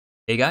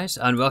Hey guys,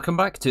 and welcome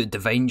back to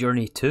Divine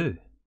Journey 2.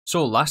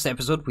 So last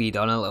episode we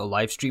done a little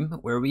live stream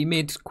where we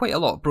made quite a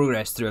lot of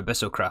progress through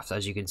Abyssalcraft,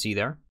 as you can see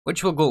there,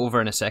 which we'll go over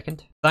in a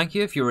second. Thank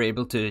you if you were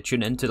able to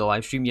tune in to the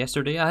live stream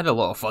yesterday. I had a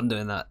lot of fun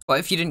doing that. But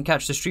if you didn't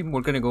catch the stream,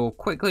 we're going to go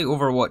quickly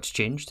over what's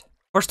changed.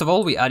 First of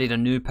all, we added a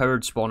new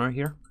powered spawner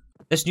here.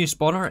 This new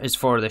spawner is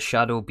for the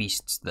shadow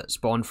beasts that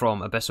spawn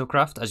from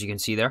Abyssalcraft, as you can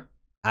see there.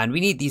 And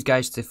we need these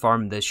guys to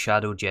farm the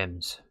shadow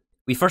gems.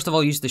 We first of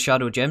all used the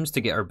shadow gems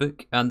to get our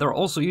book, and they're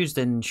also used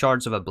in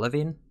Shards of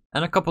Oblivion,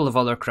 and a couple of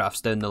other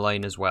crafts down the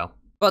line as well.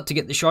 But to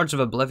get the Shards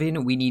of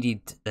Oblivion, we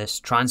needed this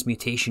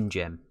transmutation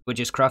gem, which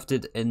is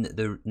crafted in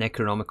the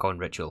Necronomicon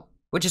ritual,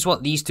 which is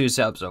what these two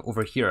setups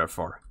over here are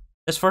for.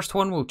 This first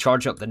one will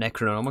charge up the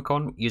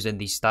Necronomicon using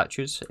these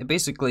statues. It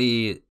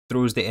basically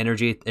throws the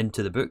energy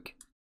into the book,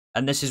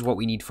 and this is what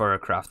we need for our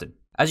crafting.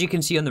 As you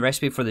can see on the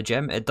recipe for the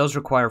gem, it does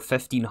require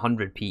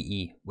 1500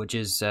 PE, which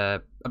is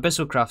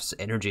Abyssalcraft's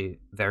energy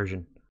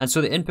version. And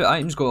so the input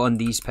items go on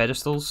these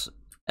pedestals,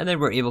 and then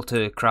we're able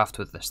to craft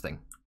with this thing.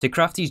 To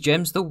craft these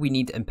gems though, we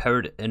need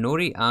Empowered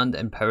Inori and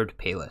Empowered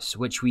Palis,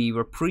 which we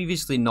were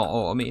previously not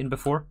automating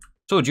before.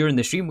 So during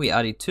the stream we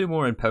added 2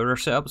 more Empower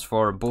setups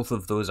for both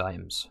of those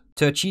items.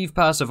 To achieve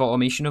passive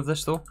automation of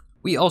this though,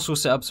 we also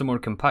set up some more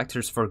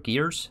compactors for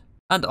gears,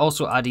 and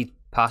also added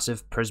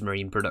passive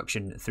prismarine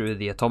production through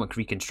the Atomic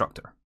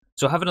Reconstructor.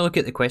 So having a look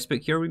at the quest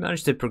book here, we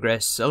managed to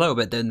progress a little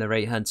bit down the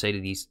right hand side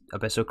of these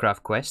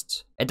Abyssalcraft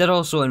quests. It did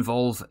also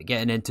involve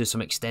getting into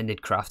some extended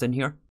crafting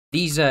here.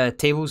 These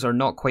tables are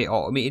not quite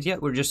automated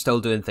yet, we're just still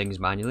doing things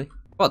manually.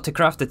 But to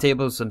craft the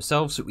tables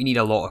themselves, we need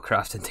a lot of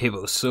crafting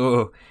tables,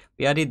 so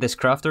we added this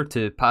crafter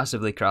to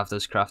passively craft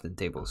us crafting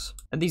tables.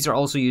 And these are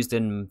also used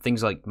in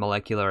things like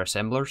molecular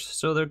assemblers,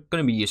 so they're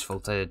going to be useful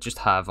to just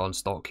have on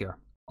stock here.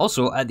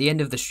 Also, at the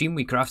end of the stream,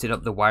 we crafted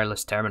up the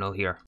wireless terminal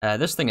here.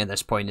 This thing at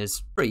this point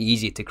is pretty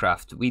easy to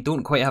craft. We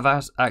don't quite have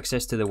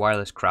access to the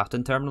wireless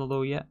crafting terminal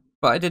though yet.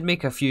 But I did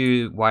make a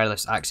few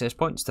wireless access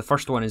points. The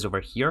first one is over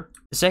here.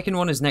 The second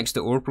one is next to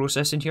ore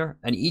processing here,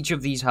 and each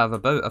of these have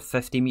about a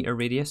 50-meter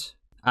radius.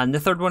 And the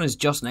third one is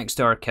just next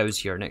to our cows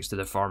here, next to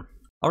the farm.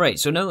 Alright,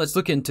 so now let's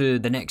look into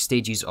the next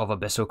stages of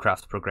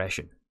Abyssalcraft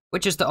Progression,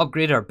 which is to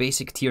upgrade our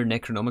basic tier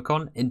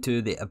Necronomicon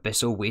into the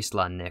Abyssal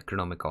Wasteland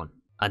Necronomicon.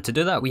 And to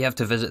do that, we have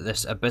to visit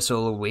this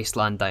Abyssal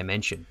Wasteland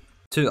dimension.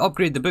 To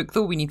upgrade the book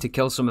though, we need to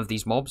kill some of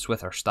these mobs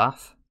with our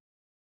staff.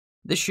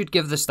 This should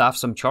give the staff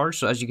some charge,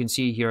 so as you can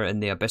see here in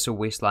the Abyssal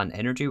Wasteland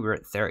energy, we're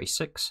at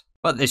 36.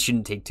 But this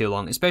shouldn't take too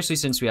long, especially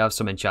since we have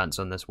some enchants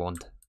on this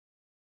wand.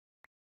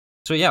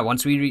 So yeah,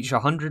 once we reach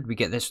 100, we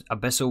get this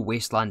Abyssal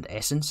Wasteland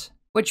essence,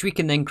 which we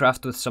can then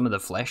craft with some of the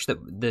flesh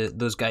that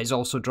those guys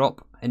also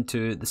drop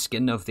into the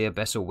skin of the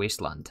Abyssal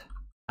Wasteland.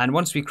 And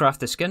once we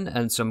craft the skin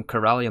and some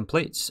Coralium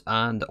plates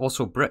and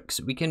also bricks,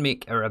 we can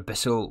make our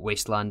Abyssal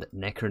Wasteland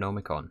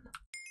Necronomicon.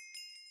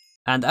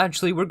 And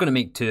actually we're going to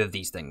make 2 of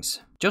these things,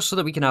 just so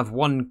that we can have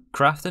one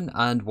crafting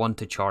and one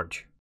to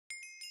charge.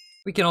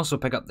 We can also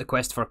pick up the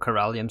quest for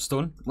Coralium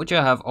stone, which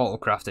I have auto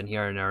crafting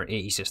here in our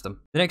AE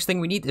system. The next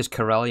thing we need is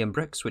Coralium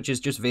bricks, which is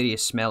just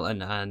various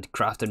smelting and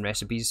crafting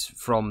recipes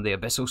from the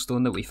Abyssal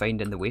stone that we find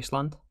in the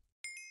wasteland.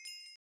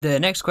 The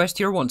next quest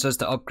here wants us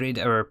to upgrade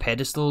our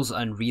pedestals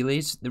and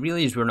relays. The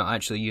relays we're not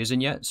actually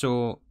using yet,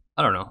 so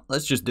I don't know,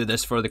 let's just do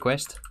this for the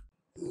quest.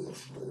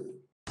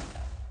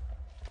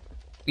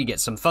 We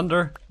get some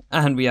thunder,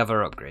 and we have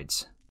our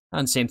upgrades.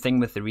 And same thing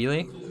with the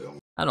relay,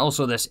 and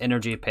also this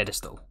energy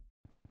pedestal.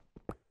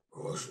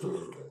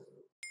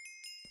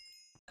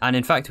 And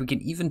in fact we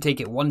can even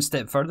take it one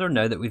step further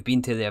now that we've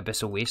been to the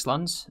Abyssal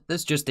Wastelands.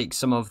 This just takes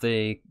some of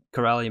the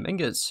Coralium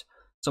ingots,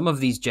 some of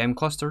these gem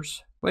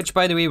clusters, which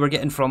by the way we're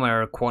getting from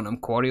our quantum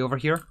quarry over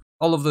here.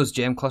 All of those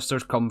gem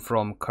clusters come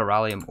from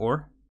Coralium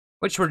ore,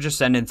 which we're just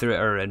sending through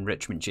our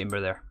enrichment chamber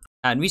there.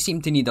 And we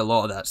seem to need a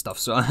lot of that stuff,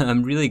 so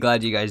I'm really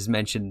glad you guys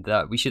mentioned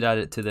that we should add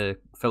it to the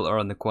filter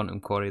on the quantum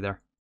quarry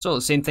there. So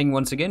same thing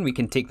once again, we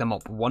can take them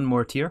up one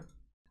more tier.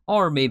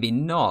 Or maybe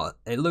not.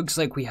 It looks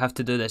like we have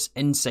to do this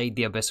inside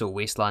the Abyssal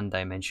Wasteland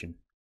dimension.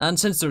 And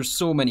since there's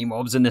so many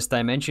mobs in this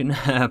dimension,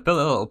 I built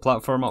a little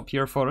platform up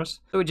here for us.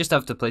 So we just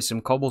have to place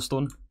some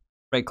cobblestone.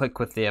 Right click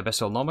with the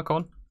Abyssal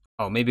Nomicon.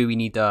 Oh, maybe we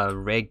need a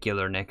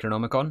regular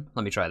Necronomicon.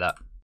 Let me try that.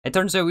 It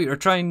turns out we were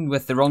trying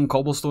with the wrong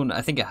cobblestone.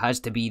 I think it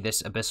has to be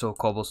this Abyssal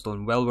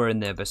cobblestone while we're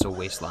in the Abyssal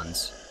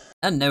Wastelands.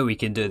 And now we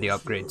can do the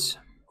upgrades.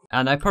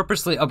 And I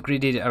purposely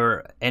upgraded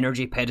our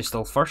energy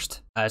pedestal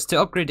first, as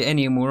to upgrade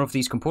any more of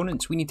these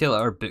components we need to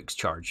let our books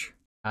charge.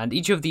 And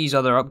each of these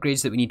other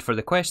upgrades that we need for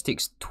the quest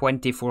takes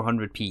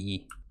 2400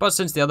 PE. But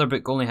since the other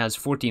book only has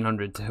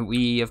 1400,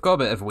 we have got a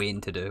bit of waiting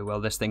to do while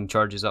this thing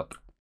charges up.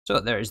 So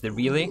there's the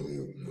relay.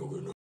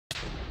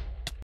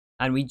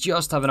 And we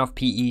just have enough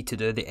PE to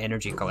do the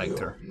energy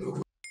collector.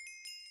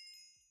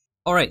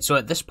 Alright, so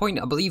at this point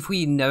I believe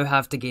we now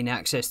have to gain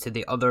access to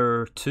the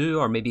other 2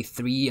 or maybe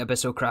 3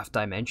 Abyssalcraft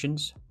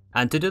dimensions.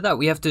 And to do that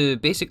we have to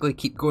basically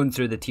keep going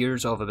through the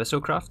tiers of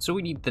Abyssalcraft, so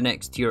we need the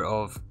next tier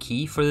of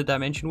key for the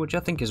dimension, which I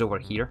think is over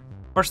here.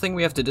 First thing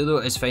we have to do though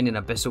is find an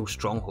Abyssal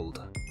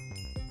Stronghold.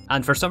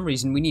 And for some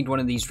reason we need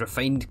one of these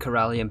refined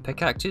Coralium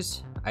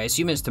pickaxes. I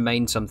assume it's to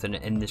mine something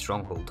in the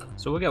Stronghold,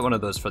 so we'll get one of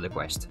those for the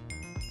quest.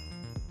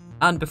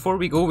 And before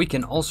we go, we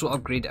can also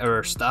upgrade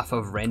our Staff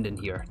of Rendon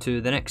here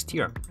to the next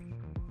tier.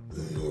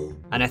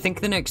 And I think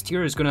the next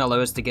tier is going to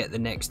allow us to get the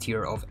next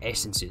tier of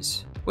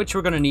essences, which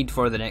we're going to need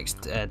for the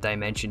next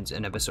dimensions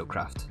in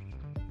Abyssalcraft.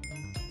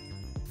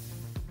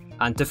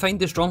 And to find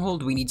the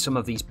Stronghold we need some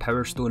of these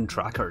Power Stone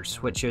trackers,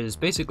 which is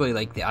basically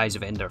like the Eyes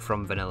of Ender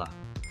from vanilla.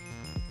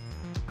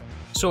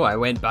 So I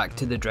went back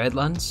to the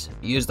Dreadlands,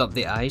 used up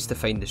the eyes to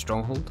find the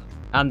Stronghold,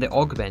 and the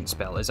Augment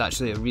spell is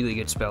actually a really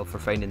good spell for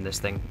finding this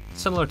thing,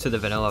 similar to the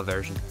vanilla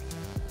version.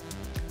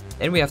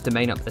 Then we have to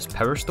mine up this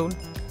Power Stone,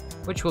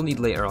 which we'll need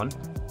later on.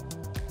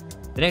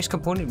 The next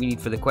component we need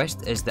for the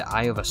quest is the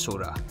Eye of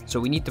Asorah, so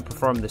we need to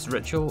perform this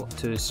ritual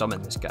to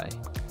summon this guy.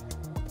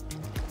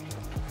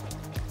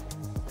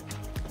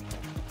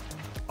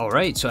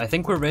 Alright, so I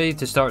think we're ready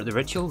to start the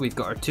ritual. We've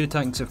got our 2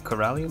 tanks of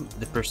Coralium,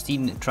 the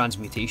pristine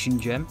transmutation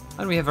gem,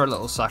 and we have our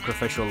little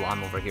sacrificial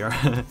lamb over here.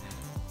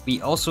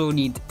 We also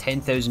need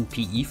 10,000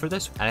 PE for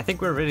this, and I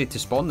think we're ready to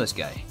spawn this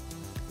guy.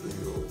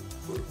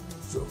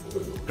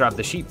 Grab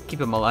the sheep, keep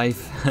him alive.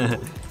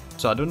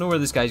 So I don't know where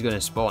this guy's going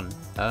to spawn.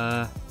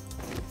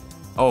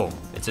 Oh,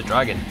 it's a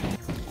dragon.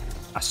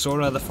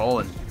 Asorah the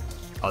Fallen.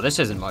 Oh, this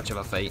isn't much of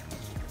a fight.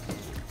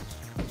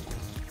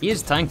 He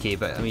is tanky,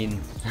 but I mean,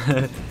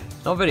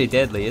 not very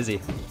deadly, is he?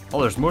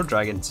 Oh, there's more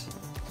dragons.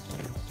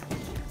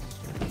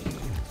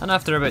 And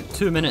after about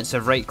 2 minutes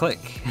of right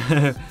click,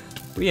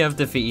 we have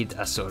defeated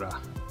Asorah.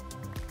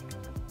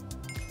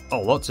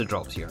 Oh, lots of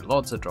drops here,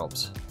 lots of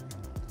drops.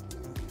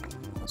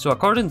 So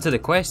according to the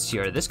quests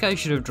here, this guy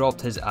should have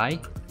dropped his eye,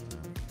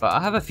 but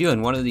I have a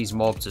feeling one of these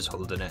mobs is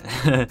holding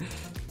it.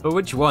 But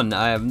which one,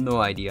 I have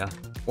no idea.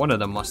 One of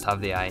them must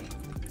have the eye.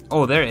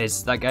 Oh, there it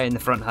is, that guy in the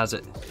front has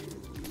it.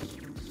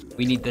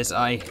 We need this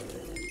eye.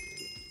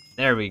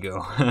 There we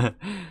go.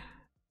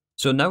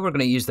 So now we're going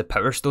to use the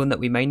Power Stone that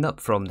we mined up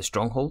from the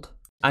Stronghold,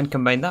 and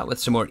combine that with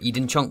some more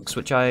Eden chunks,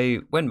 which I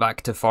went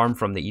back to farm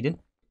from the Eden.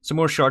 Some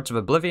more Shards of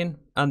Oblivion,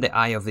 and the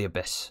Eye of the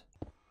Abyss.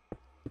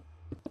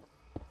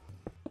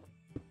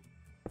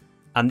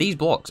 And these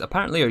blocks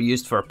apparently are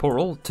used for a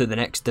portal to the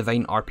next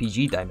Divine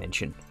RPG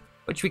dimension,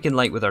 which we can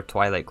light with our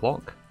Twilight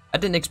Clock. I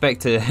didn't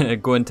expect to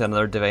go into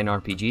another Divine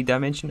RPG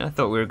dimension. I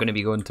thought we were going to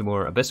be going to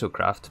more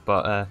Abyssalcraft,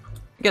 but I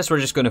guess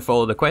we're just going to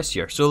follow the quest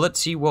here. So let's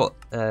see what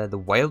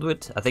the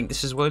Wildwood, I think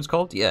this is what it's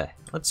called? Yeah,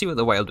 let's see what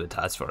the Wildwood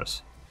has for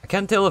us. I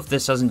can't tell if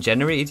this hasn't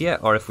generated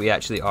yet, or if we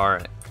actually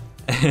are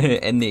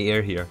in the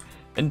air here.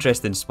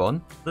 Interesting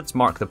spawn. Let's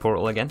mark the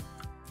portal again.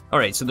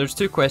 Alright, so there's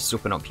 2 quests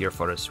open up here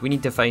for us. We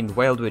need to find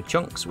Wildwood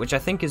chunks, which I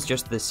think is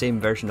just the same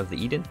version of the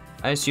Eden.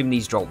 I assume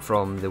these drop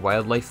from the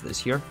wildlife that's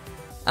here.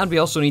 And we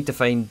also need to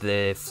find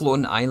the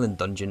Floating Island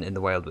dungeon in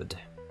the Wildwood.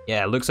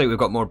 Yeah, looks like we've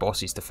got more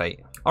bosses to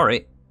fight.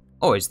 Alright.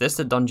 Oh, is this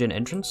the dungeon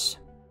entrance?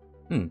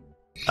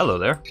 Hello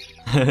there.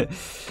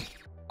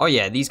 Oh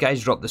yeah, these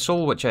guys drop the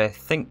soul, which I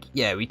think,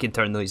 yeah, we can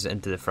turn those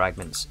into the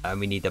fragments. And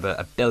we need about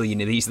 1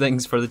 billion of these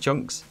things for the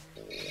chunks.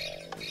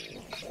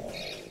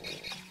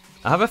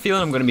 I have a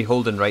feeling I'm going to be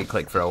holding right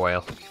click for a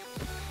while.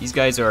 These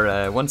guys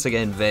are once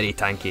again very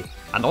tanky,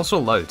 and also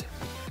loud.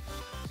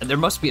 And there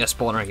must be a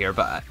spawner here,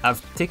 but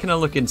I've taken a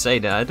look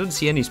inside and I don't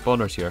see any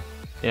spawners here.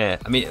 Yeah,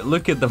 I mean,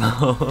 look at them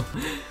all.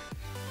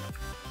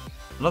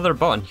 Another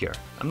button here.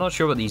 I'm not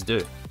sure what these do.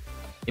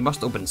 They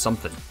must open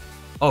something.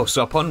 Oh,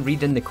 so upon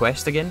reading the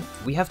quest again,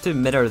 we have to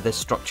mirror this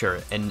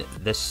structure in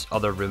this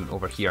other room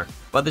over here.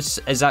 But this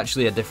is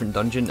actually a different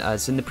dungeon,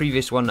 as in the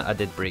previous one I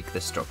did break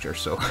this structure,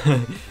 so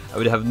I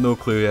would have no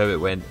clue how it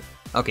went.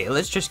 Okay,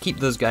 let's just keep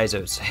those guys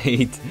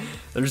outside.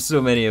 There's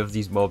so many of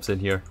these mobs in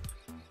here.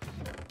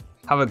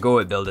 Have a go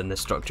at building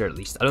this structure at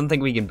least. I don't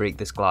think we can break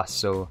this glass,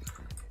 so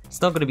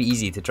it's not going to be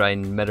easy to try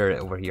and mirror it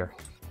over here.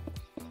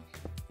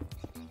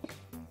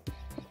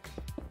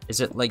 Is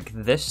it like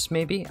this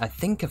maybe? I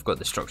think I've got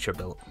the structure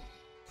built.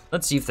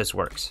 Let's see if this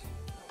works.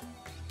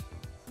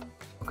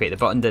 Okay, the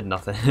button did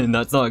nothing.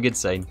 That's not a good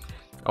sign.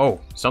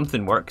 Oh,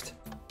 something worked.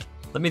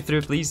 Let me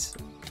through, please.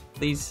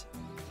 Please.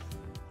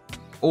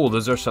 Oh,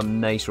 those are some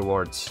nice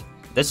rewards.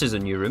 This is a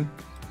new room.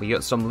 We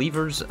got some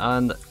levers,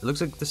 and it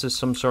looks like this is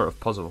some sort of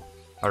puzzle.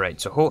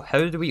 Alright, so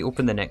how do we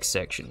open the next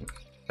section?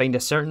 Find a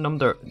certain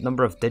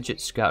number of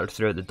digits scattered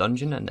throughout the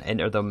dungeon and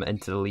enter them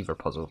into the lever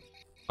puzzle.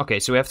 Okay,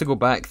 so we have to go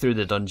back through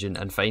the dungeon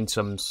and find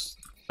some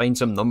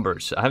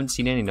numbers. I haven't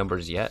seen any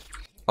numbers yet.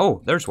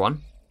 Oh, there's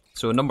one.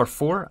 So number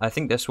 4, I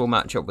think this will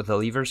match up with the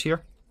levers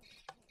here.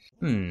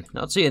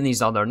 Not seeing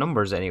these other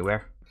numbers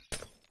anywhere.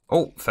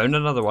 Oh, found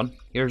another one.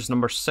 Here's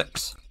number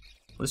 6.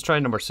 Let's try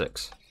number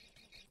 6.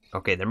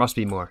 Okay, there must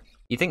be more.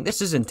 You think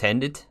this is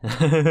intended?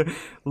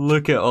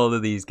 Look at all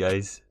of these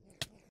guys.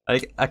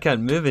 I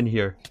can't move in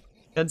here.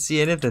 Can't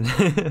see anything.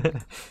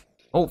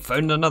 Oh,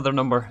 found another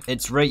number.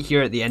 It's right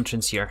here at the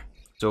entrance here.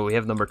 So we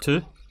have number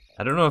 2.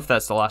 I don't know if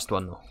that's the last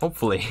one though.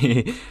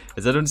 Hopefully,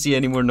 as I don't see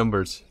any more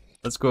numbers.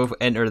 Let's go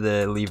enter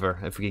the lever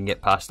if we can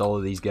get past all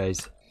of these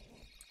guys.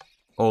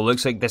 Oh,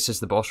 looks like this is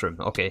the boss room.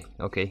 Okay,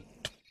 okay.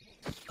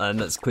 And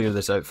let's clear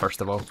this out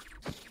first of all.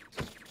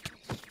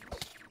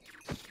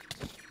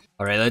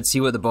 Alright, let's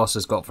see what the boss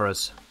has got for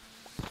us.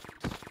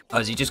 Oh,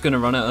 is he just going to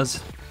run at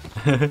us?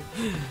 Is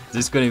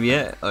this going to be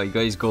it? Oh, you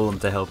got his golem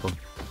to help him.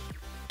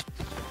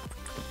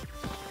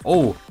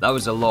 Oh, that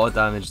was a lot of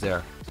damage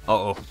there.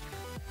 Uh-oh.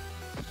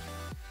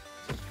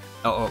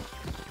 Uh-oh.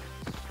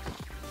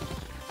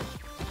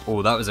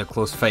 Oh, that was a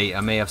close fight.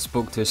 I may have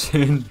spoke too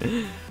soon.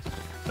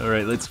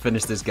 Alright, let's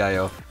finish this guy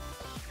off.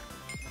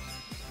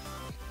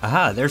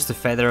 Aha, there's the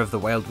feather of the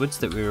Wildwoods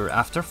that we were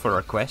after for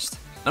our quest.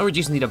 Now we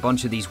just need a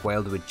bunch of these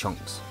Wildwood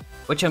chunks,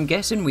 which I'm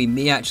guessing we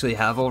may actually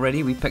have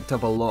already. We picked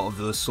up a lot of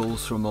those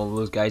souls from all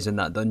those guys in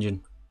that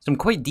dungeon. Some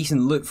quite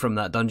decent loot from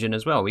that dungeon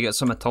as well. We got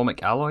some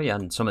atomic alloy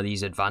and some of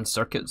these advanced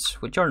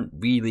circuits, which aren't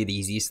really the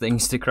easiest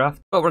things to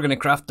craft. But we're going to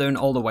craft down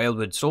all the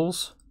Wildwood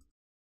souls,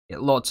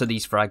 get lots of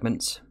these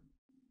fragments,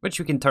 which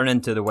we can turn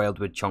into the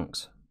Wildwood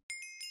chunks.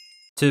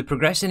 To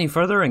progress any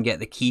further and get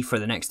the key for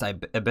the next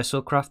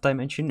Abyssalcraft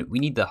dimension, we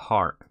need the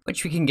heart,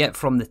 which we can get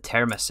from the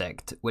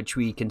Termasect, which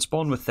we can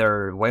spawn with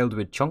their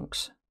Wildwood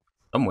chunks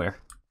somewhere.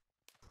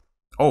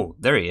 Oh,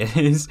 there he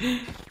is.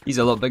 He's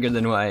a lot bigger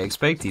than what I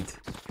expected.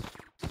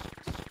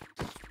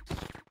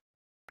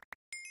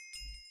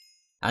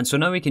 And so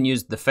now we can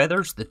use the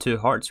feathers, the 2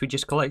 hearts we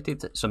just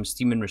collected, some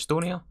steam and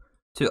restonia,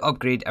 to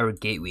upgrade our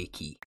gateway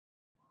key.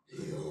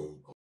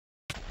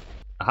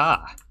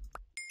 Aha!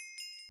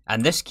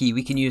 And this key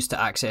we can use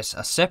to access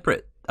a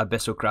separate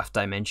Abyssalcraft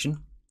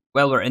dimension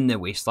while we're in the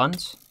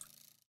wastelands.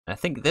 And I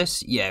think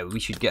this, yeah, we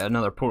should get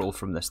another portal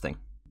from this thing.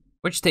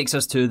 Which takes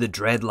us to the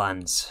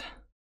Dreadlands.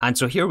 And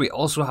so here we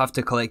also have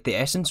to collect the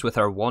essence with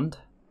our wand.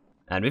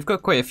 And we've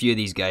got quite a few of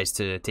these guys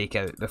to take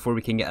out before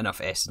we can get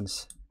enough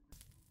essence.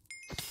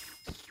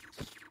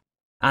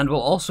 And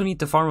we'll also need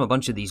to farm a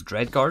bunch of these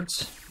dread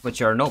guards,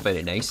 which are not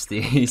very nice,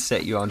 they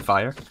set you on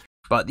fire.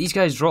 But these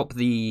guys drop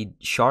the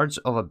shards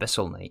of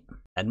Abyssal Night,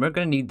 and we're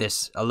going to need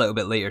this a little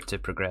bit later to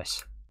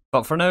progress.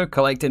 But for now,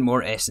 collecting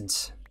more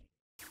essence.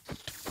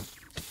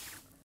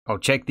 Oh,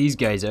 check these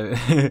guys out.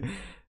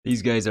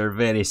 These guys are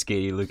very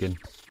scary looking.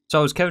 So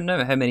I was counting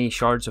out how many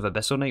shards of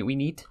Abyssal Night we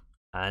need,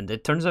 and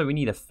it turns out we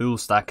need a full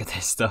stack of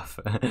this stuff.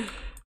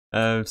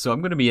 So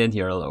I'm going to be in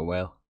here a little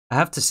while. I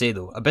have to say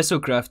though,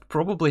 Abyssalcraft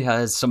probably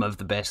has some of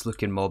the best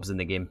looking mobs in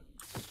the game.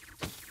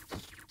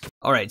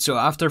 Alright, so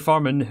after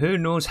farming who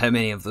knows how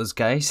many of those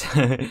guys,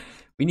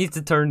 we need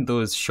to turn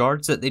those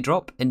shards that they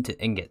drop into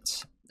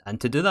ingots. And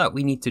to do that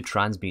we need to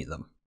transmute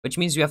them. Which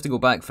means we have to go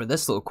back for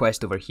this little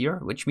quest over here,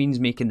 which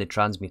means making the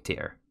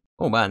transmutator.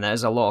 Oh man, that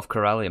is a lot of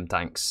Coralium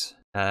tanks.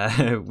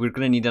 We're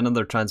going to need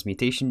another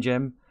transmutation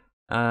gem,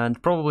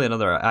 and probably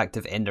another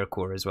active ender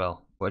core as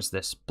well. What's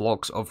this?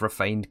 Blocks of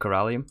refined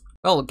Coralium?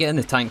 Well, getting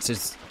the tanks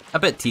is a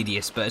bit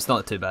tedious, but it's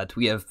not too bad.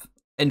 We have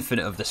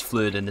infinite of this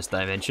fluid in this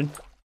dimension.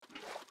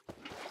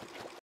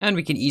 And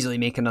we can easily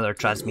make another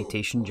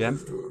transmutation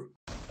gem.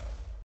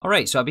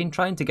 Alright, so I've been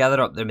trying to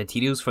gather up the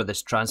materials for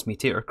this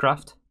transmutator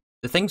craft.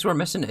 The things we're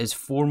missing is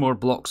 4 more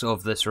blocks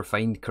of this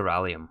refined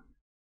Coralium.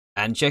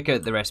 And check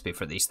out the recipe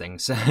for these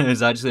things.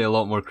 It's actually a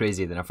lot more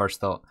crazy than I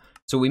first thought.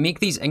 So we make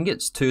these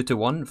ingots 2 to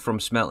 1 from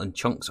smelting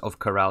chunks of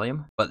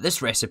Coralium. But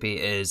this recipe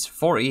is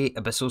 48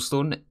 Abyssal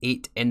Stone,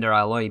 8 Ender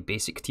Alloy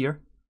basic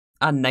tier,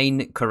 and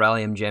 9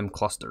 Coralium gem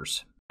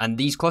clusters. And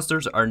these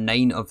clusters are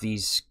 9 of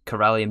these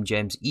Coralium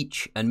gems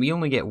each, and we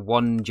only get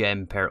 1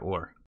 gem per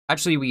ore.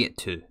 Actually we get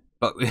 2,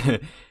 but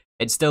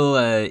it's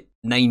still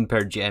 9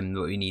 per gem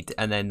that we need,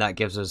 and then that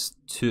gives us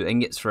 2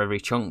 ingots for every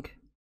chunk.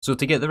 So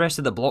to get the rest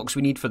of the blocks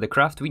we need for the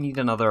craft, we need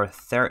another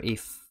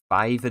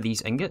 35 of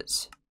these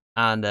ingots.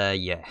 And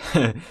yeah,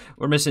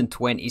 we're missing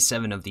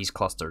 27 of these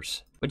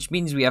clusters, which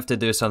means we have to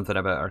do something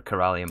about our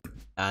Coralium.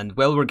 And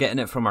while we're getting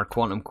it from our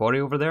quantum quarry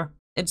over there,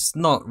 it's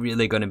not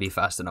really going to be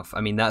fast enough.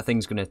 I mean, that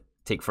thing's going to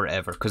take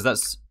forever, because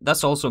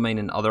that's also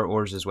mining other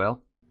ores as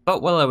well.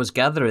 But while I was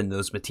gathering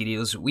those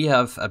materials, we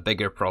have a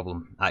bigger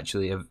problem,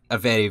 actually, a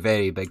very,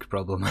 very big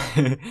problem.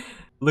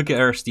 Look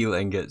at our steel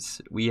ingots,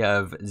 we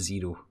have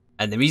 0.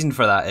 And the reason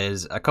for that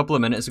is, a couple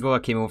of minutes ago I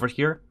came over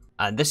here,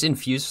 and this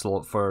infused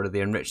slot for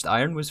the enriched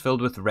iron was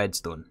filled with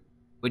redstone,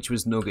 which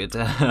was no good.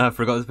 I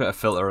forgot to put a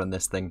filter on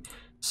this thing.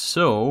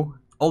 So,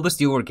 all the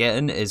steel we're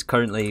getting is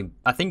currently,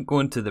 I think,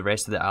 going to the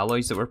rest of the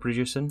alloys that we're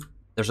producing.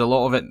 There's a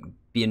lot of it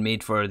being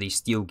made for the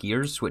steel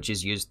gears, which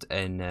is used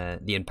in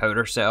the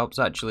Empowder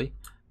setups, actually.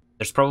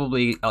 There's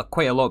probably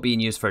quite a lot being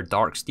used for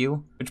dark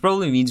steel, which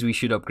probably means we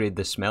should upgrade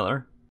the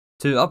smelter.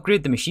 To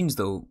upgrade the machines,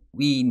 though,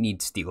 we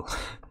need steel.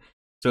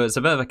 So it's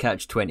a bit of a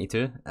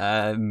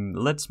catch-22.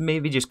 Let's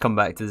maybe just come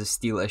back to the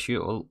steel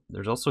issue. Oh,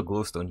 there's also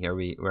glowstone here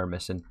we're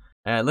missing.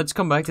 Let's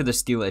come back to the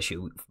steel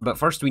issue, but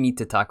first we need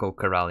to tackle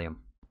Coralium.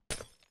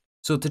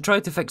 So to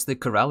try to fix the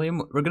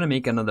Coralium, we're going to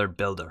make another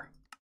builder.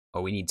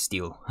 Oh, we need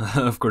steel.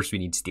 Of course we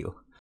need steel.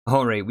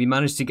 Alright, we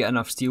managed to get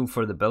enough steel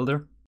for the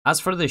builder. As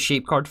for the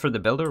shape card for the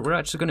builder, we're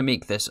actually going to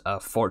make this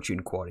a fortune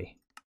quarry.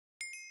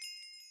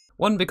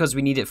 1, because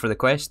we need it for the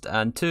quest,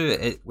 and 2,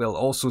 it will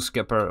also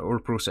skip our ore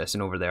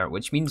processing over there,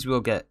 which means we'll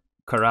get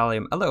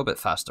Coralium a little bit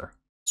faster.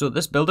 So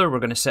this builder we're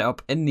going to set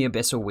up in the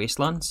Abyssal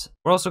Wastelands.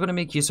 We're also going to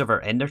make use of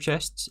our ender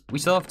chests. We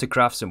still have to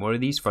craft some more of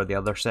these for the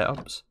other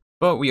setups,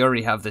 but we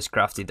already have this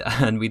crafted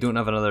and we don't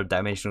have another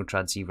dimensional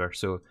transceiver.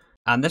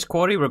 And this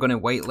quarry we're going to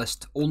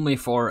whitelist only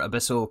for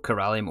Abyssal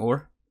Coralium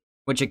ore,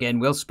 which again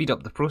will speed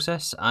up the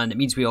process, and it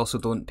means we also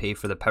don't pay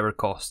for the power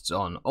costs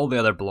on all the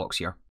other blocks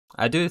here.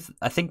 I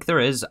think there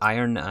is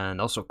iron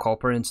and also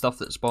copper and stuff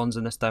that spawns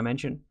in this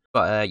dimension,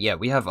 but yeah,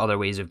 we have other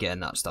ways of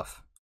getting that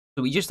stuff.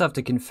 So we just have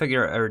to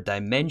configure our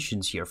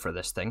dimensions here for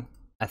this thing.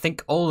 I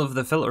think all of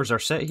the filters are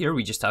set here,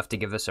 we just have to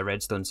give this a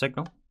redstone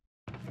signal.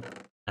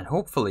 And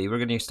hopefully we're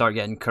going to start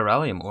getting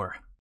Coralium ore.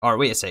 Or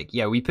wait a sec,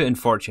 yeah, we put in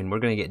fortune, we're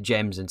going to get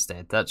gems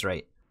instead, that's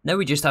right. Now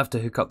we just have to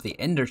hook up the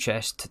ender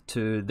chest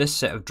to this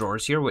set of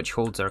drawers here, which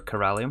holds our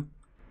Coralium.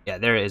 Yeah,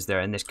 there it is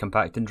there in this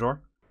compacting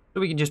drawer.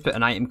 So we can just put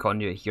an item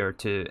conduit here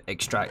to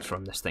extract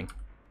from this thing.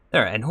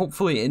 There, and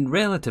hopefully in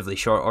relatively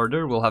short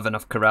order we'll have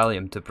enough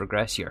Coralium to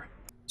progress here.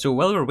 So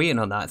while we're waiting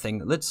on that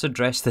thing, let's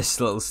address this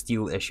little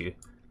steel issue.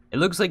 It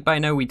looks like by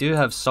now we do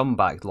have some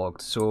backlogged,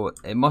 so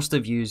it must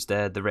have used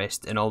the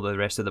rest in all the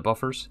rest of the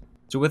buffers.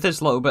 So with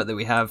this little bit that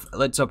we have,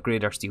 let's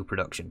upgrade our steel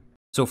production.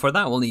 So for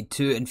that we'll need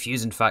 2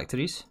 infusing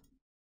factories,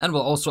 and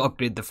we'll also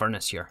upgrade the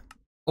furnace here.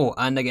 Oh,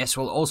 and I guess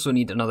we'll also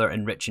need another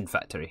enriching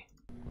factory.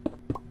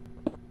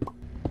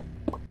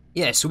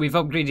 Yeah, so we've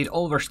upgraded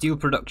all of our steel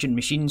production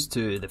machines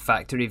to the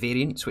factory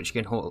variants, which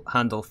can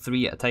handle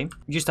 3 at a time.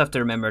 You just have to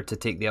remember to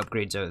take the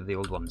upgrades out of the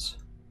old ones.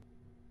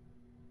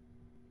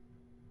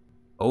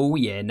 Oh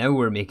yeah, now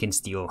we're making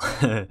steel.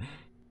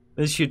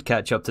 This should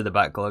catch up to the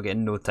backlog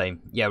in no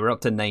time. Yeah, we're up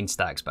to 9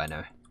 stacks by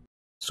now.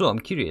 So I'm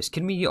curious,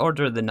 can we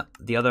order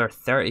the other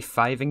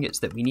 35 ingots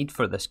that we need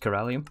for this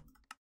Coralium?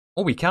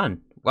 Oh, we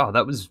can. Wow,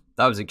 that was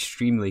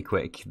extremely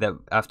quick.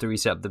 After we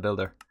set up the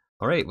builder.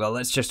 All right, well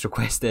let's just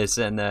request this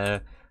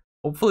and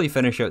hopefully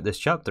finish out this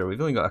chapter.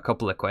 We've only got a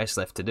couple of quests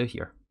left to do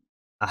here.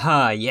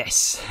 Aha,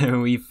 yes,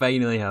 we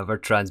finally have our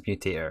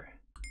transmutator.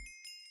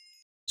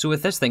 So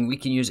with this thing, we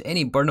can use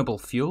any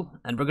burnable fuel,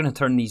 and we're going to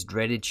turn these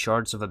dreaded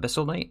shards of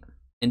Abyssalite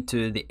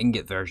into the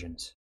ingot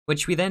versions,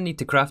 which we then need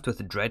to craft with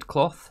a dread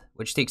cloth,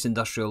 which takes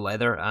industrial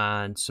leather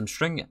and some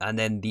string, and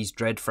then these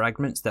dread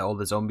fragments that all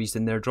the zombies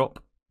in there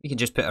drop. We can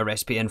just put a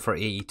recipe in for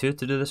AE2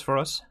 to do this for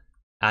us.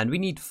 And we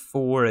need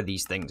 4 of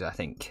these things, I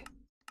think.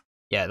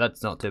 Yeah,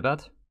 that's not too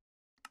bad.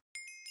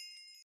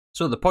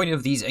 So the point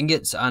of these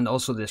ingots and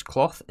also this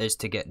cloth is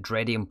to get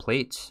dreadium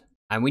plates.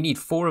 And we need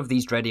 4 of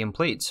these dreadium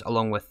plates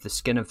along with the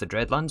skin of the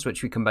Dreadlands,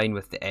 which we combine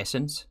with the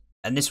essence.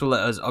 And this will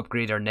let us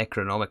upgrade our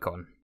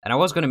Necronomicon. And I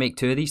was going to make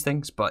 2 of these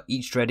things, but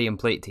each dreadium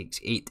plate takes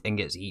 8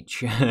 ingots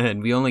each.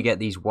 And we only get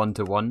these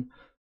 1-to-1,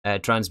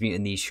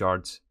 transmuting these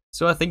shards.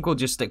 So I think we'll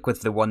just stick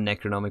with the 1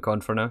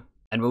 Necronomicon for now.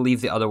 And we'll leave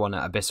the other one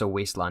at Abyssal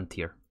Wasteland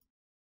tier.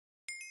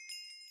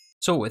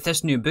 So with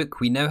this new book,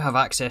 we now have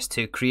access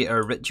to create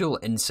our ritual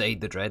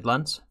inside the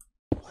Dreadlands.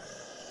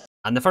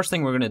 And the first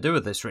thing we're going to do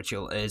with this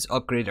ritual is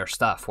upgrade our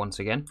staff once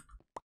again.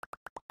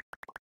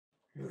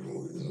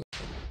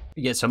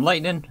 We get some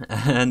lightning,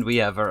 and we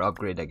have our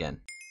upgrade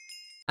again.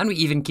 And we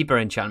even keep our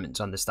enchantments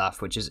on the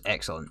staff, which is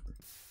excellent.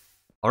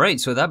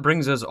 Alright, so that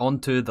brings us on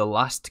to the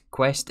last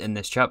quest in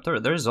this chapter.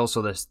 There is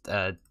also this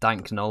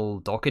Dank Null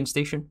docking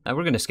station, and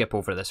we're going to skip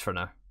over this for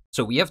now.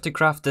 So we have to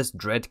craft this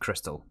dread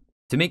crystal.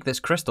 To make this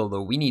crystal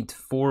though, we need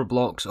 4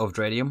 blocks of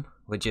dreadium,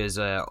 which is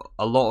a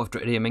lot of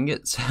dreadium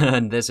ingots,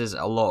 and this is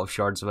a lot of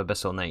shards of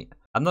Abyssal Night.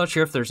 I'm not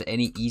sure if there's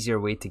any easier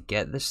way to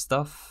get this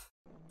stuff.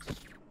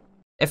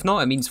 If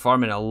not, it means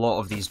farming a lot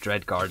of these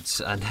dread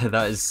guards, and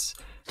that is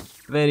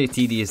a very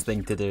tedious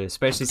thing to do,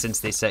 especially since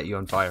they set you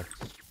on fire.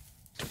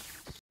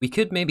 We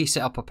could maybe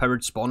set up a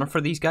powered spawner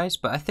for these guys,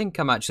 but I think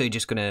I'm actually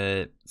just going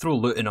to throw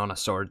looting on a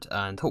sword,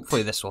 and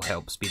hopefully this will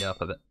help speed it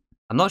up a bit.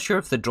 I'm not sure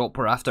if the drop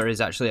we're after is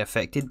actually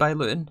affected by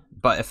looting,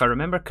 but if I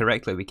remember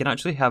correctly, we can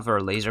actually have our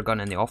laser gun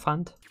in the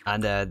offhand,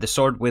 and the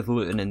sword with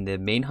looting in the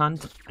main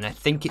hand, and I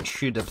think it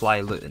should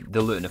apply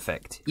the looting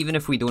effect, even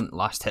if we don't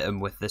last hit him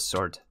with this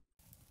sword.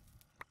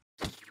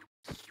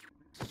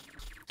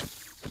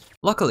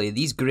 Luckily,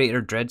 these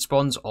greater dread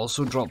spawns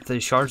also drop the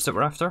shards that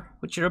we're after,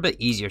 which are a bit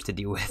easier to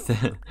deal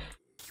with.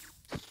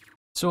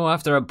 So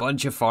after a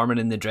bunch of farming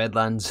in the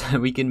Dreadlands,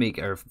 we can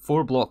make our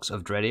 4 blocks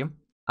of dreadium.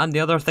 And the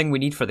other thing we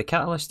need for the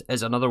catalyst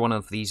is another one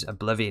of these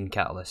Oblivion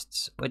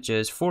catalysts, which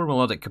is 4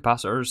 melodic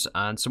capacitors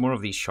and some more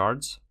of these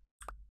shards.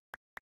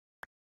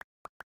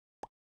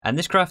 And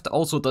this craft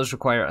also does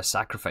require a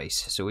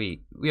sacrifice, so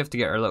we have to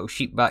get our little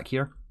sheep back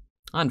here.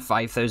 And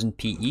 5000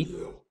 PE.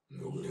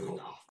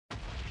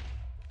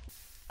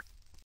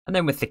 And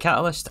then with the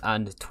catalyst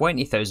and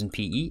 20,000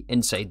 PE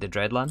inside the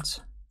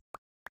Dreadlands.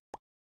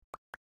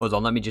 Hold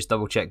on, let me just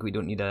double check we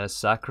don't need a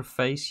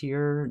sacrifice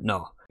here.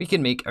 No, we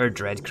can make our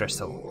dread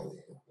crystal.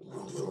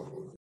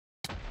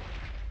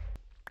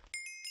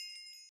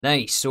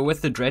 Nice, so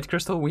with the dread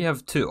crystal we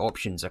have 2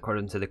 options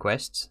according to the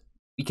quests.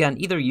 We can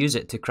either use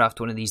it to craft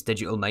one of these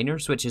digital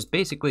miners, which is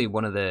basically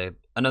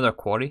another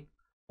quarry,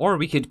 or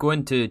we could go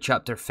into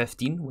chapter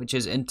 15, which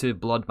is into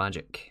blood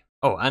magic.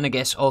 Oh, and I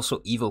guess also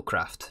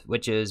Evilcraft,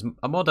 which is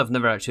a mod I've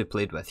never actually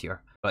played with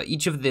here. But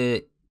each of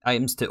the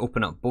items to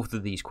open up both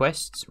of these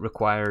quests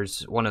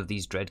requires one of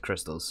these dread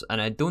crystals,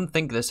 and I don't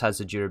think this has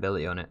a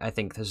durability on it. I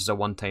think this is a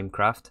one-time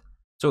craft.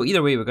 So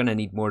either way, we're going to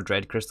need more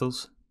dread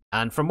crystals.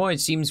 And from what it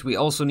seems, we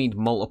also need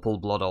multiple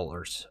blood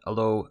altars,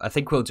 although I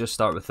think we'll just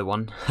start with the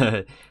one.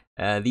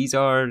 These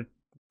are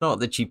not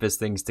the cheapest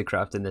things to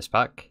craft in this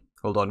pack.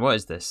 Hold on, what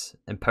is this?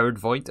 Empowered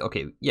Void?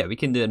 Okay, yeah, we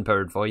can do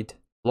Empowered Void.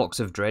 Blocks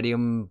of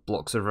Dreadium,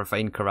 blocks of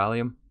Refined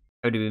Coralium.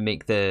 How do we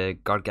make the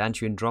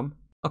Gargantuan Drum?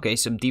 Okay,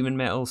 some Demon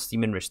Metal,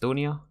 Demon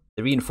Restonia.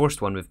 The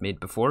reinforced one we've made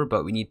before,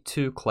 but we need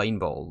 2 Klein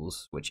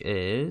Balls, which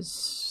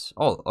is...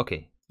 Oh,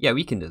 okay. Yeah,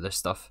 we can do this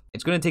stuff.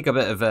 It's going to take a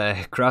bit of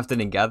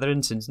crafting and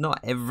gathering, since not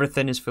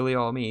everything is fully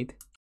automated.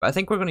 But I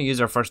think we're going to use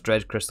our first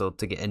Dread Crystal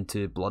to get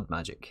into Blood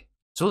Magic.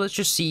 So let's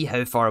just see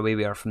how far away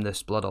we are from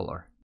this Blood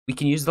Altar. We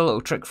can use the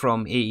little trick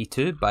from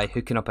 82 by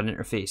hooking up an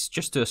interface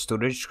just to a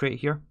storage crate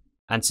here.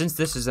 And since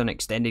this is an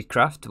extended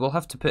craft, we'll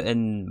have to put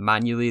in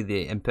manually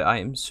the input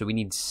items. So we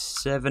need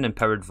 7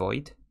 Empowered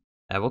Void.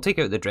 We'll take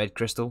out the Dread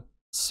Crystal,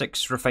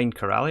 6 Refined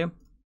Coralium,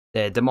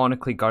 the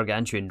Demonically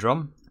Gargantuan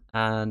Drum,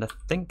 and I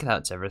think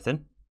that's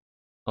everything.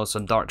 Oh,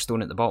 some Dark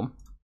Stone at the bottom.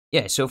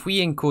 Yeah, so if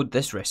we encode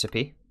this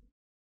recipe,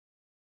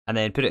 and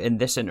then put it in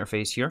this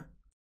interface here,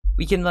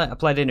 we can let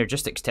Applied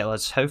Energistics tell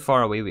us how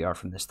far away we are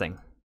from this thing.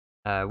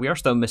 We are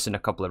still missing a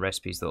couple of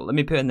recipes though. Let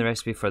me put in the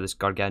recipe for this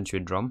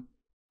Gargantuan Drum.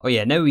 Oh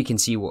yeah, now we can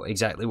see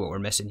exactly what we're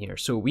missing here.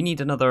 So we need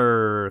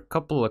another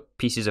couple of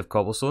pieces of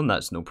cobblestone,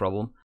 that's no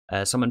problem.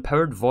 Some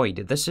Empowered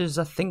Void. This is,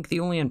 I think, the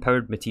only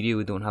empowered material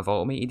we don't have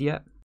automated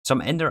yet.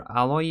 Some Ender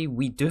Alloy.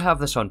 We do have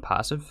this on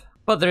passive,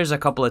 but there is a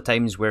couple of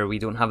times where we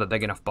don't have a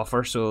big enough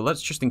buffer, so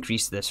let's just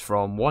increase this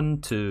from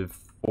 1 to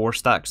 4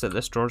 stacks that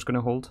this drawer is going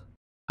to hold.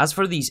 As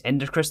for these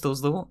Ender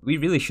Crystals though, we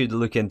really should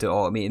look into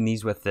automating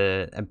these with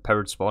the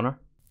Empowered Spawner.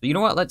 So you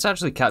know what, let's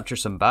actually capture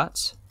some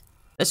bats.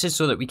 This is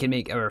so that we can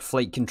make our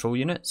flight control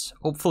units,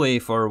 hopefully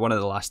for one of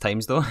the last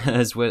times though,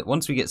 as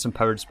once we get some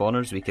powered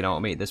spawners we can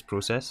automate this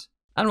process.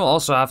 And we'll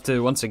also have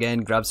to, once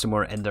again, grab some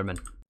more Endermen.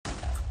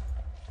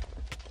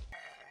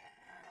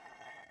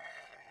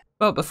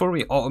 But before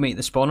we automate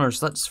the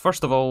spawners, let's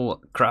first of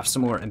all craft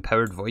some more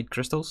Empowered Void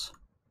Crystals.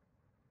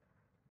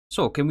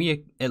 So, can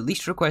we at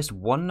least request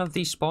one of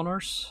these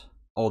spawners?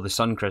 Oh, the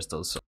Sun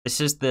Crystals. This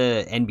is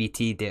the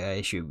NBT data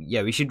issue.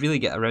 Yeah, we should really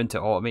get around to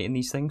automating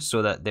these things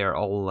so that they're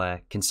all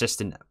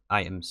consistent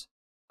items.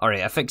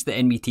 Alright, I fixed the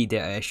NBT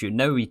data issue.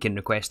 Now we can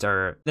request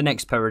the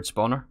next powered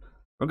spawner.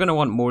 We're going to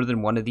want more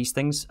than one of these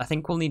things. I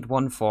think we'll need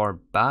one for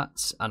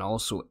bats and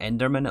also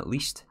Endermen at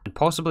least. And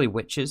possibly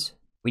witches.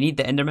 We need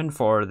the Endermen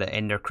for the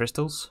Ender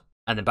Crystals.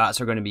 And the bats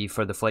are going to be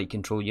for the flight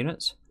control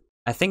units.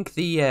 I think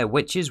the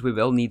witches we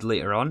will need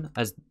later on,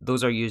 as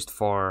those are used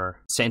for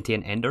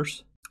sentient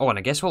enders. Oh, and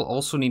I guess we'll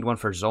also need one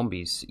for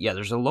zombies. Yeah,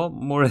 there's a lot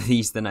more of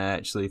these than I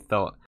actually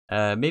thought.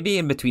 Maybe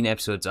in between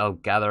episodes I'll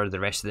gather the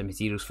rest of the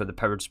materials for the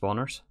powered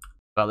spawners.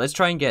 But let's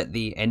try and get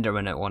the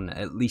Enderman one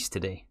at least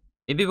today.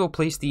 Maybe we'll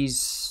place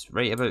these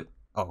right about...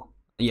 Oh,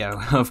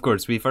 yeah, of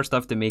course, we first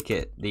have to make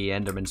it the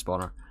Enderman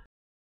spawner.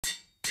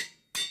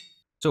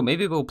 So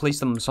maybe we'll place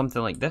them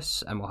something like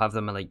this, and we'll have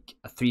them in like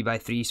a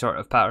 3x3 sort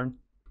of pattern.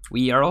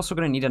 We are also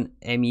going to need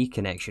an ME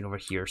connection over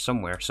here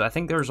somewhere. So I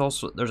think there's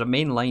a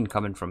main line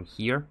coming from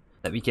here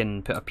that we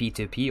can put a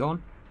P2P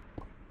on.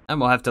 And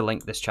we'll have to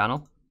link this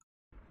channel.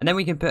 And then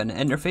we can put an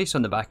interface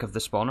on the back of the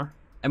spawner.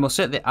 And we'll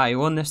set the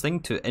IO on this thing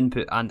to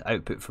input and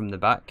output from the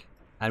back.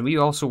 And we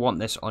also want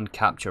this on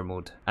capture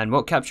mode. And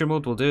what capture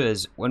mode will do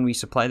is, when we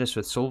supply this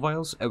with Soul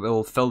Vials, it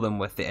will fill them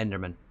with the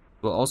Enderman.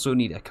 We'll also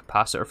need a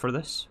capacitor for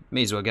this.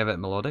 May as well give it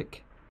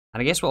melodic.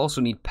 And I guess we'll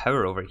also need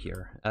power over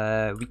here.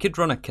 We could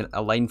run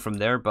a line from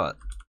there, but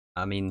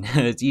I mean,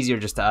 it's easier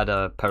just to add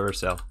a power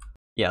cell.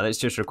 Yeah, let's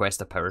just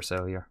request a power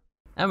cell here.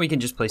 And we can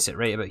just place it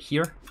right about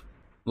here.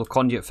 We'll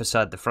conduit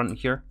facade the front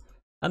here.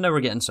 And now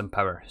we're getting some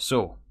power.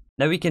 So,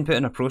 now we can put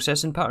in a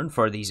processing pattern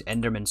for these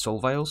Enderman Soul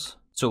Vials.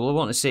 So we'll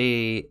want to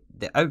say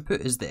the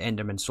output is the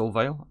Enderman Soul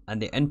Vial,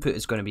 and the input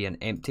is going to be an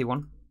empty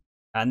one.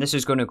 And this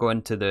is going to go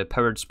into the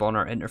powered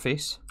spawner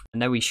interface. And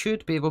now we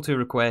should be able to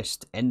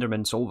request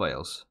Enderman Soul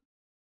Vials.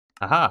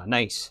 Aha,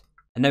 nice.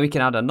 And now we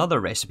can add another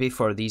recipe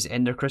for these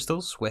Ender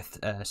Crystals with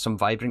some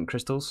Vibrant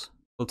Crystals.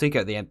 We'll take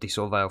out the empty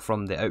Soul Vial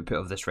from the output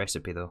of this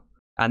recipe though.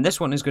 And this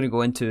one is going to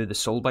go into the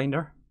Soul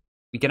Binder.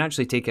 We can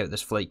actually take out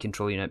this flight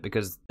control unit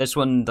because this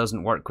one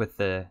doesn't work with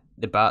the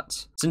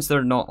bats, since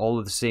they're not all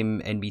of the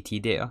same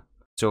NBT data.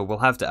 So we'll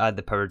have to add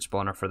the powered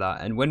spawner for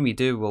that, and when we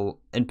do, we'll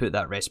input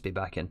that recipe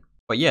back in.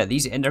 But yeah,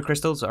 these Ender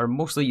Crystals are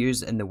mostly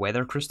used in the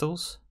Weather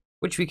Crystals,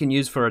 which we can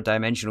use for our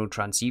dimensional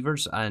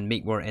transceivers and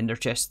make more Ender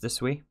chests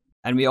this way.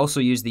 And we also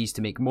use these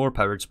to make more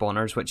powered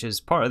spawners, which is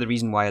part of the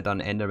reason why I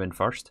done Enderman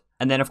first.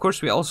 And then of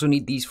course we also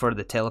need these for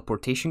the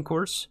teleportation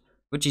cores,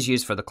 which is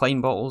used for the Klein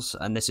bottles,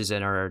 and this is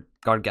in our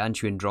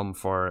Gargantuan Drum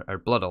for our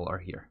Blood Altar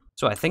here.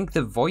 So I think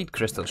the Void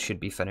Crystals should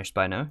be finished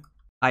by now.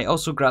 I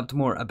also grabbed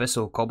more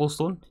Abyssal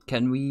Cobblestone.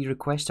 Can we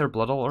request our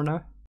Blood Altar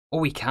now? Oh,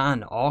 we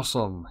can!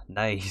 Awesome!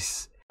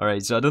 Nice!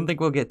 Alright, so I don't think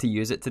we'll get to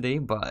use it today,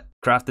 but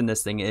crafting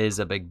this thing is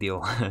a big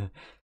deal.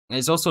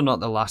 It's also not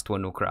the last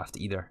one we'll craft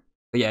either.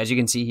 But yeah, as you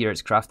can see here,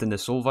 it's crafting the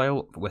Soul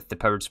Vial with the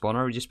powered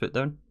spawner we just put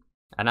down.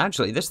 And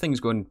actually, this thing's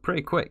going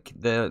pretty quick.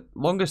 The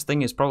longest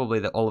thing is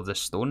probably all of the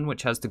stone,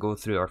 which has to go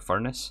through our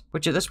furnace.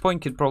 Which at this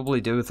point could probably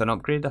do with an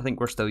upgrade. I think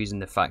we're still using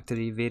the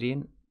factory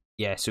variant.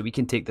 Yeah, so we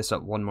can take this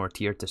up one more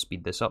tier to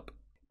speed this up.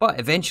 But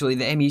eventually,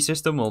 the ME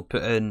system will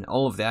put in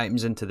all of the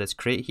items into this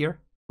crate here,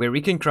 where we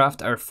can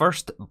craft our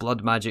first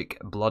Blood Magic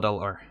Blood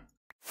Altar.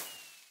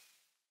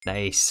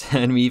 Nice,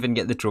 and we even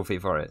get the trophy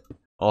for it.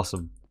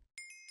 Awesome.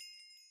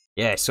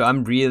 Yeah, so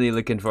I'm really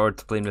looking forward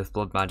to playing with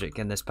Blood Magic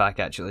in this pack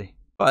actually.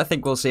 But I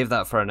think we'll save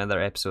that for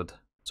another episode.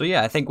 So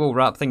yeah, I think we'll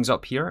wrap things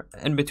up here.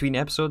 In between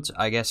episodes,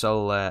 I guess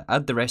I'll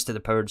add the rest of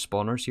the powered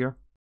spawners here.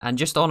 And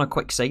just on a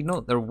quick side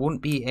note, there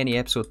won't be any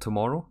episode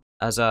tomorrow,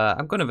 as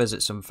I'm going to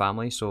visit some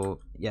family, so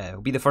yeah,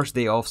 it'll be the first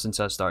day off since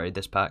I started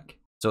this pack.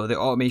 So the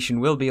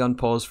automation will be on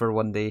pause for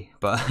one day,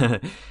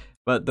 but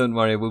but don't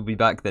worry, we'll be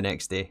back the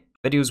next day.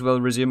 Videos will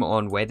resume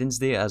on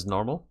Wednesday as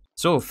normal.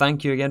 So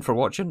thank you again for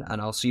watching,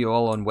 and I'll see you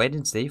all on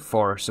Wednesday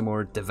for some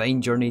more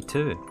Divine Journey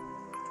 2.